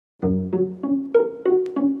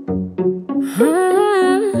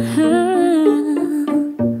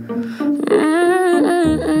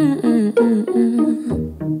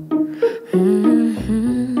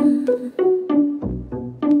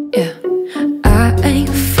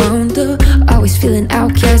Feeling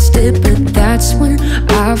outcasted, but that's when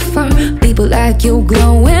I found people like you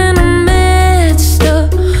glowing amidst the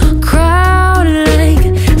crowd,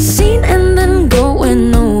 like seen and then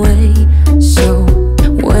going away. So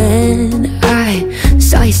when I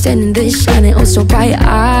saw you standing there shining oh so bright,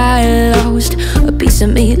 I lost a piece of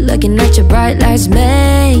me looking at your bright lights.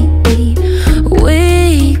 Maybe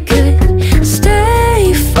we could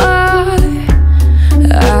stay far.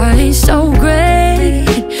 I'm so great,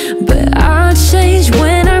 but I change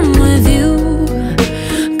when I'm with you.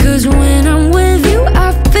 'Cause when I'm with you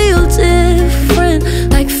I feel different,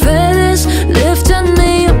 like feathers lifting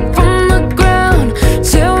me up from the ground,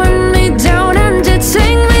 tearing me down and you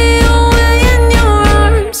take me away in your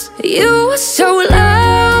arms. You are so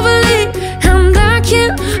lovely and I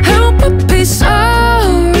can't help but be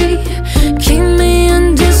sorry. Keep me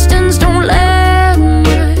in distance, don't let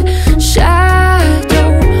my shadow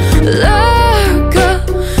lurk up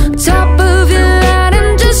top of your light,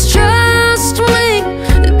 and just trust me,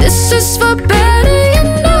 this is for better. You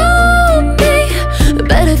know me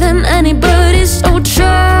better than anybody, so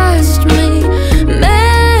trust me.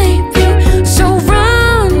 Maybe so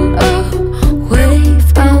run away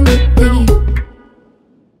from me.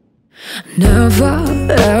 Never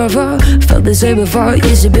ever felt this way before.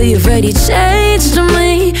 Used to be afraid you changed to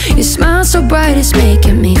me. You smile so bright, it's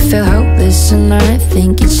making me feel helpless, and I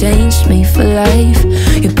think you changed me for life.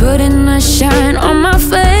 You're putting a shine on my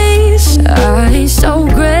face. I'm so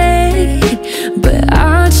great, but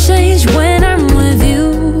I change when I'm with you.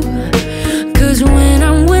 'Cause when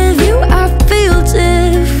I'm with you I feel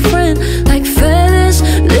different, like feathers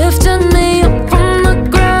lifting me up from the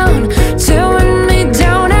ground, tearing me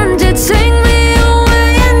down and you take me away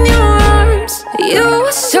in your arms. You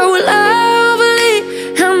are so lovely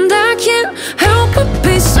and I can't help but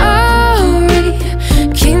be sorry.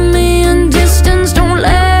 Keep me in distance, don't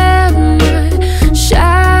let my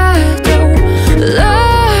shadow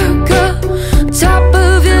lurk up top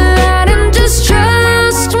of your light, and just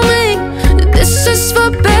trust me, this is for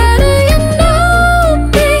better. You know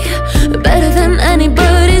me better than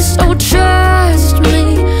anybody, so trust me.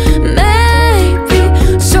 Maybe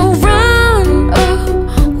so run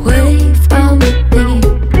away from me.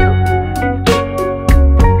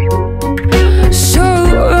 So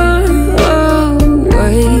run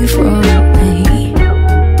away from me.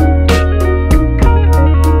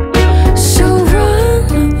 So run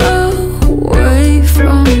away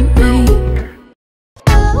from me.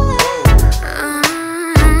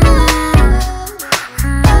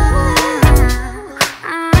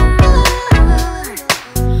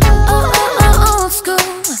 Old school,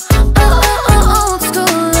 old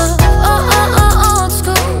school love, old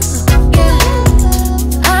school, yeah.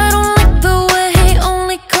 I don't like the way he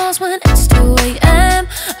only calls when it's 2 a.m.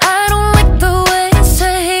 I don't like the way he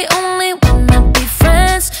say he only wanna be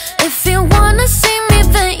friends. If you wanna see me,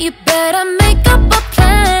 then you better make up a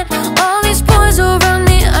plan. All these boys around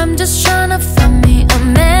me, I'm just tryna find me a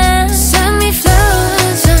man. Send me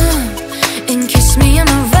flowers and kiss me in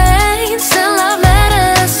the rain. Send love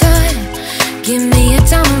letters, give me a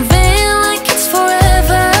diamond ring like it's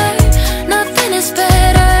forever. Nothing is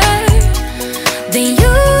better than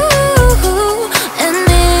you and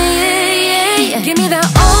me. Give me that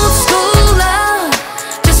old school love,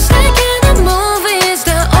 just like in the movies.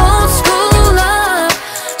 That old school love,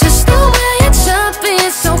 just the way it's up,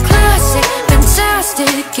 it's so classic,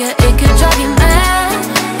 fantastic. Yeah, it could drive you mad.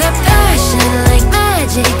 That passion like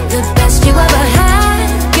magic, the best you ever had.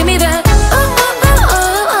 Give me that that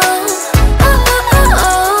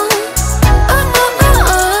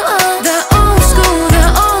old school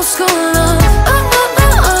love.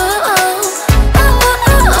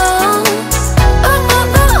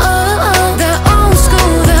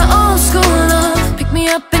 That old school love. Pick me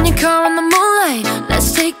up in your car in the moonlight,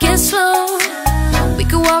 let's take it slow. We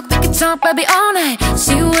could walk, we could talk, baby, all night,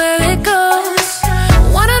 see where it goes.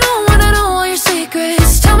 Wanna know all your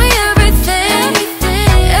secrets, tell me everything.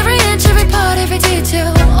 Every inch, every part, every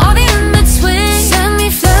detail, all the in-between. Send me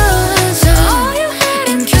flowers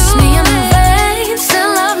and kiss me in the rain. Send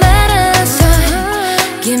love letters,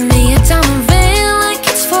 give me a diamond ring like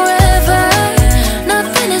it's forever.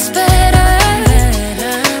 Nothing is better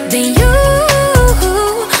than you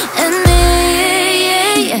and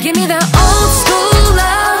me. Give me that old school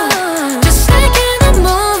love, just like in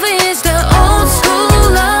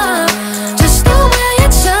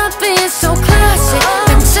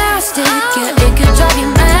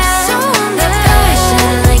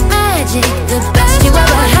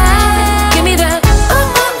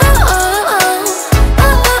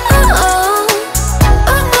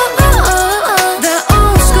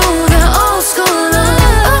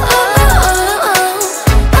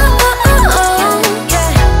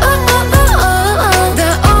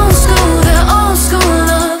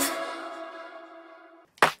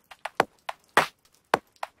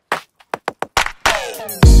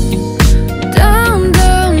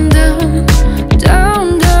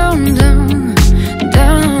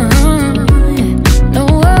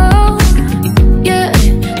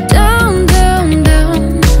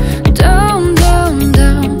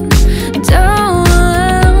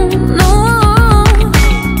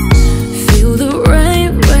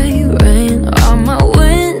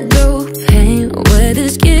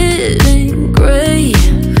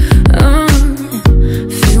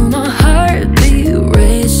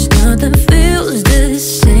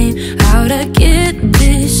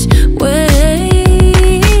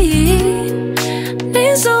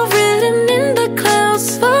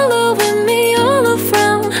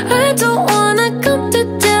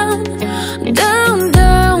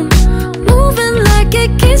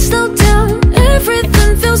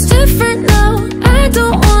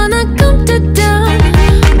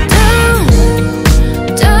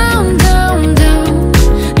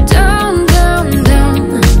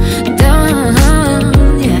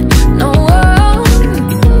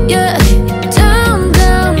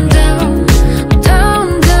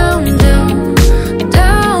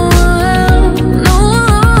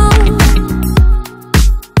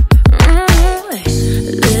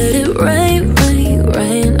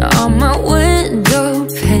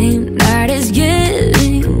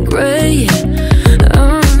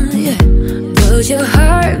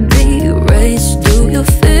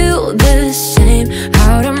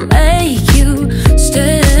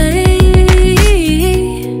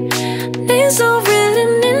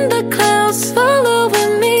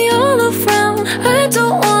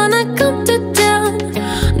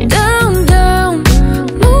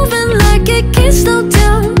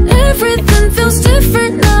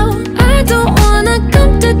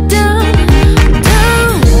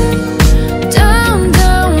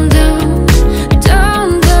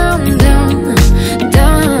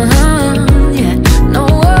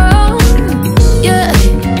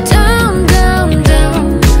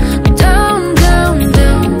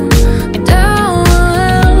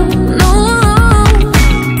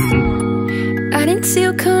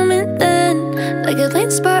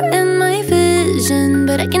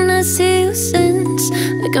I see you since,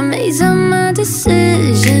 like I'm amazed at my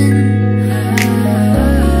decision.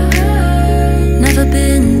 Never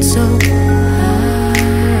been so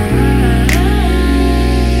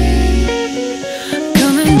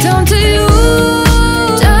coming down to you.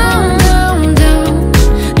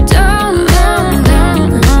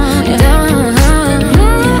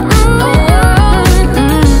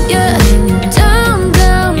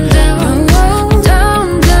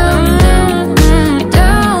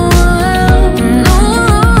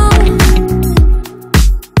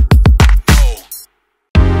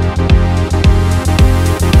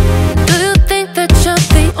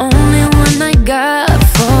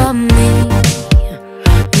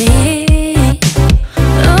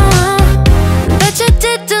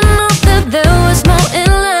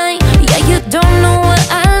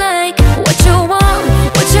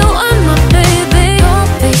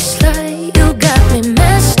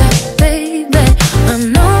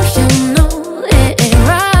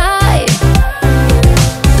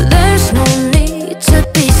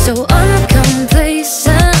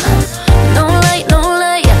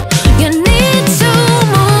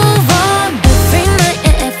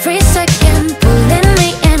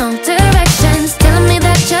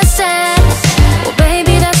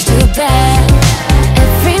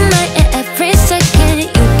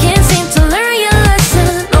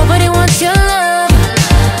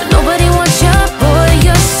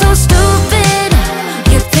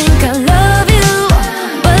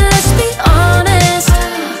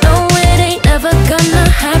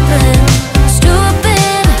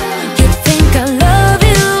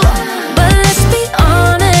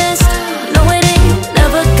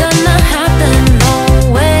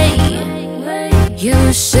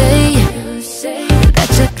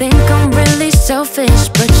 Selfish,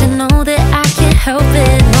 but you know that I can't help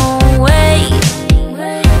it. No way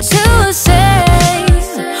to say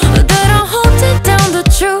that I'll hold it down. The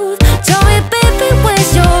truth, tell me, baby,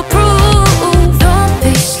 where's your proof? Don't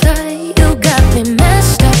be sly, you got me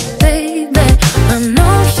messed up, baby. I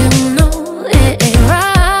know you know it ain't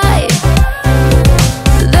right.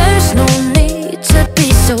 There's no need to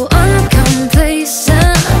be so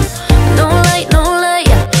uncomplacent. No lie, no lie,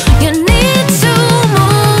 you need to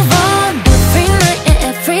move on. Every night and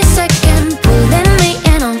every second, pulling me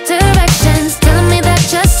in all directions, telling me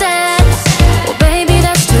that you're sad. Well, baby,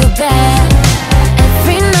 that's too bad.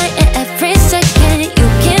 Every night and every second, you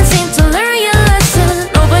can't seem to learn your lesson.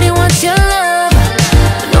 Nobody wants your love,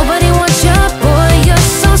 nobody wants your boy. You're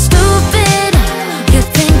so stupid, you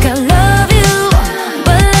think I love you,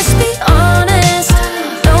 but let's be honest,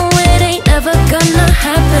 no, it ain't never gonna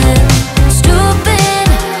happen. Stupid,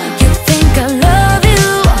 you think I love you,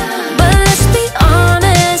 but let's be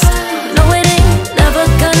honest, no, it ain't never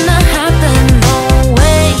gonna happen. No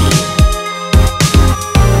way.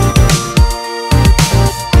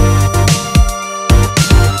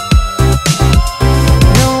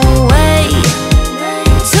 No way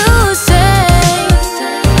to say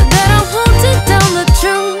that I'll hold it down. The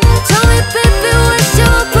truth, tell me, baby, where's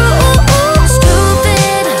your proof?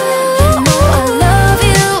 Stupid, you know I love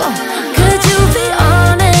you, could you be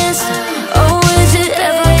honest? Oh, is it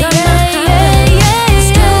ever gonna happen?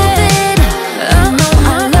 Stupid, I know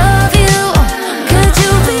I love you, could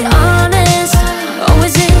you be honest? Oh,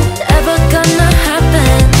 is it ever gonna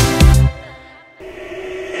happen?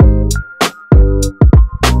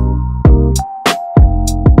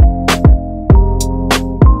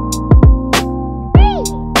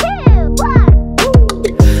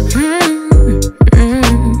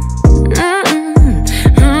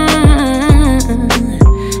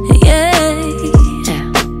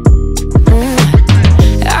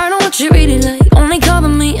 I know what you really like, only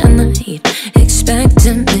calling me at night,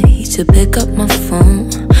 expecting me to pick up my phone,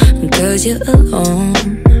 cause you're alone.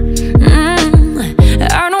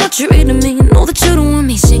 I know what you really mean, know that you don't want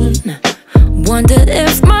me seen. Wonder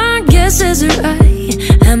if my guess is right,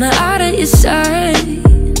 am I out of your sight?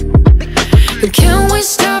 Can we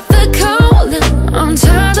stop the calling? I'm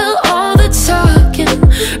tired of all the talking,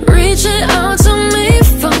 reaching out to me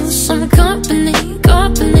for some company.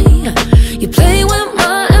 You play with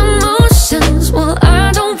my emotions, well,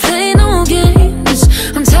 I don't play no games.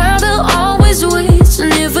 I'm tired of always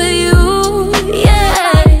waiting here for you,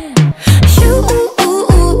 yeah. You,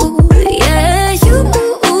 yeah, you.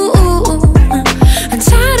 I'm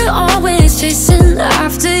tired of always chasing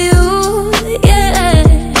after you, yeah.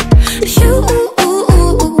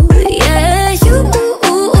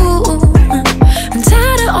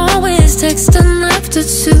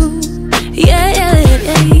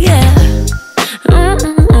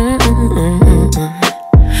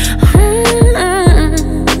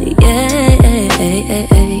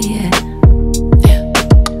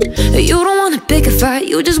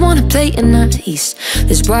 to play it nice.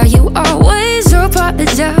 That's why you always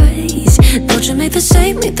apologize. Don't you make the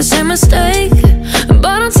same mistake.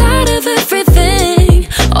 But I'm tired of everything,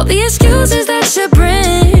 all the excuses that you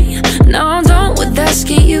bring. Now I'm done with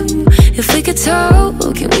asking you if we could talk.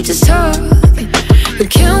 Can we just talk?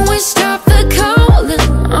 Can we stop the calling?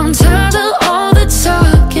 I'm tired of all the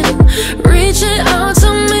talking. Reaching out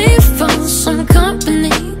to me for some company.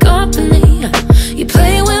 You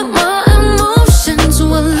play with my emotions.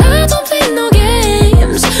 Well, I don't play no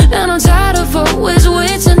games, and I'm tired of always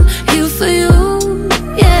waiting here for you.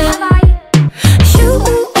 Yeah, you,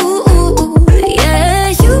 yeah,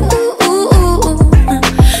 you.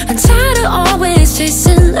 I'm tired of always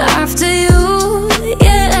chasing after you.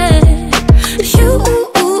 Yeah, you,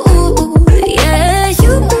 yeah,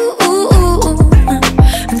 you.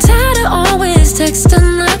 I'm tired of always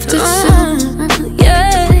texting after you.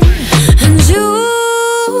 Yeah, and you,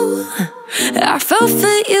 I fell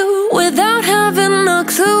for you without having a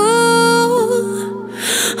clue.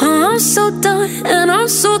 I'm so done and I'm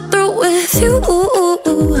so through with you.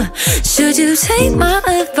 Should you take my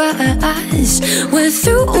advice? We're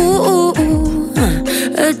through.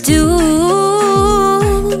 Adieu.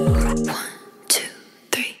 1, 2,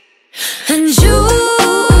 3. And you,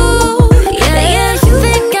 yeah, you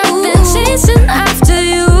think I've been chasing after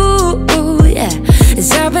you. Yeah,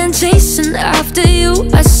 'cause I've been chasing after you.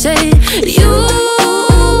 I say you,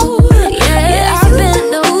 yeah, I've been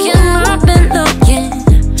looking.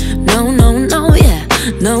 No, no, no, yeah,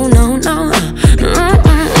 no, no, no.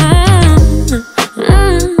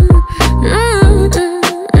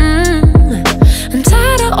 I'm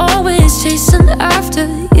tired of always chasing after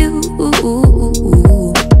you.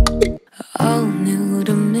 All new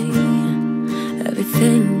to me,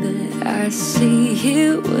 everything that I see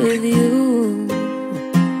here with you.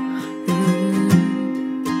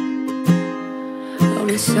 All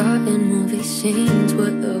we saw in movie scenes,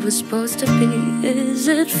 what love was supposed to be. Is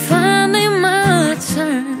it finally my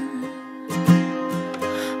turn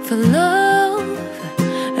for love?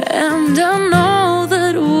 And I know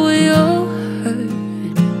that we all hurt.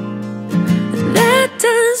 That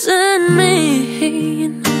doesn't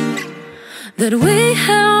mean that we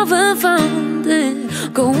haven't found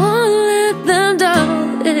it. Go on, let them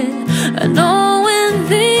doubt it. I know in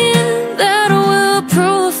the end that we'll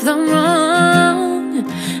prove them wrong.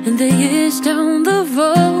 And the years down the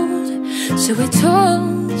road, so we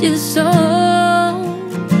told you so.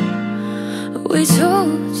 We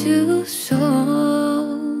told you so.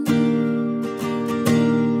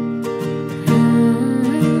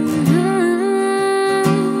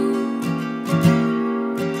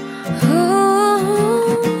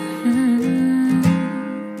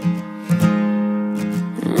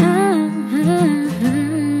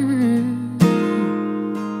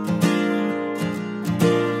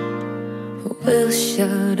 We'll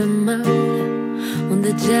shut them out when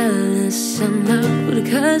they're jealous and loud,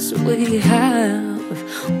 'cause we have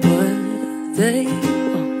what they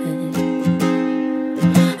wanted.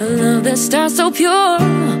 A love that starts so pure,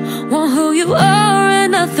 want who you are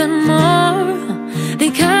and nothing more. The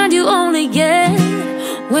kind you only get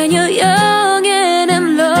when you're young and in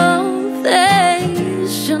love. They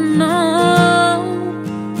should know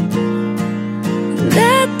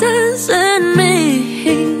that doesn't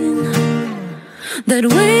mean that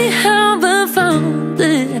we haven't found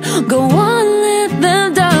it. Go on, let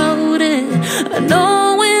them doubt it. I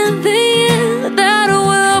know in the end that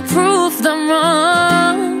we'll prove them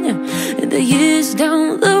wrong. And the years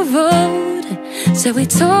down the road, so we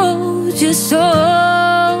told you so.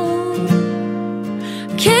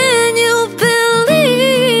 Can you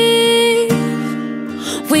believe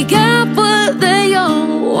we got what they all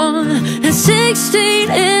want at 16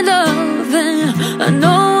 and love? And I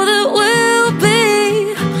know that we'll be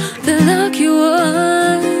the lucky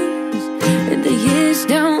ones. And the years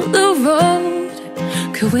down the road,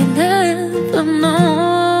 could we never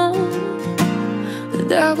know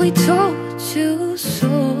that we told you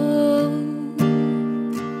so?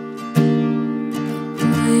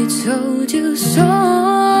 We told you so.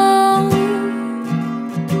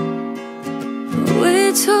 We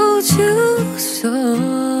told you so.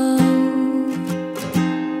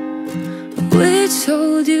 We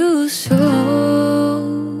told you so.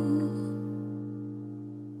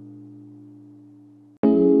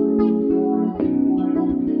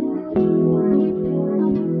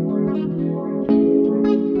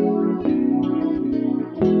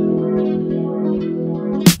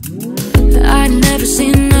 I'd never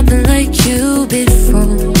seen nothing like you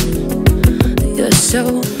before. You're so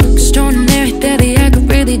extraordinary, baby, I could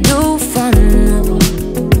really do for more.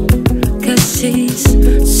 'Cause she's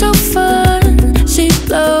so fun, she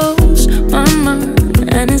blows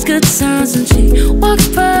and it's good times when she walks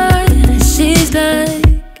by. She's like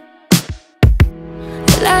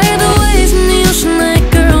the waves in the ocean, that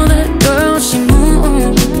girl, she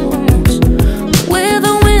moves. With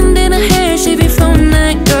the wind in her hair, she be floating,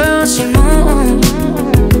 that girl, she moves.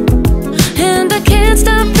 And I can't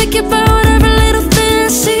stop thinking about every little thing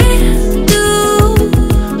she do.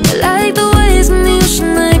 Like the waves in the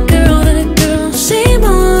ocean, that girl, she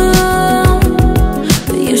moves.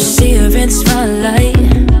 But you see her in the spotlight,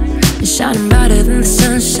 shining brighter than the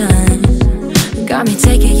sunshine. Got me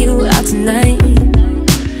taking you out tonight.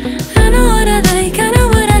 I know what I like, I know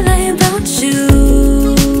what I like about you.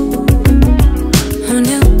 Who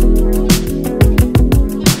knew?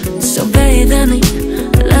 So baby,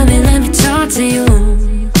 let me talk to you.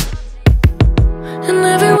 And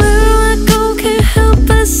everywhere I go, can't help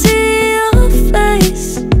but see your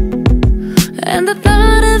face. And the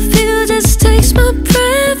thought of you just takes my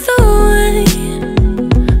breath away.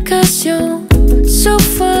 'Cause you're so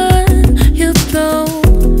fun, you blow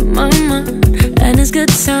my mind. And it's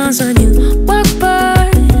good times when you walk by.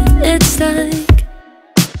 It's like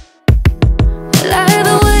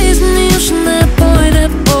the waves in the ocean, that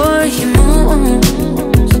boy, he moves.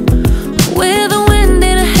 With the wind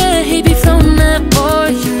in her hair, he be floating, that boy,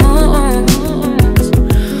 he moves.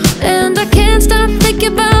 And I can't stop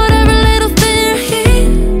thinking about every little thing he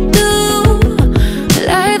do.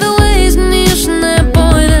 Like the waves in the ocean, that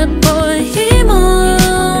boy, he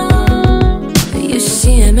moves. You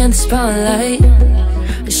see him in the spotlight,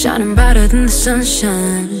 shining brighter than the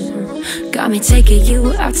sunshine. Got me taking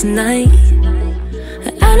you out tonight.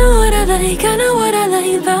 I know what I like, I know what I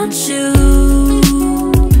like about you.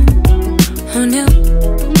 Who knew?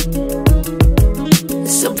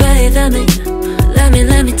 So baby,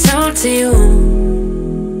 let me talk to you.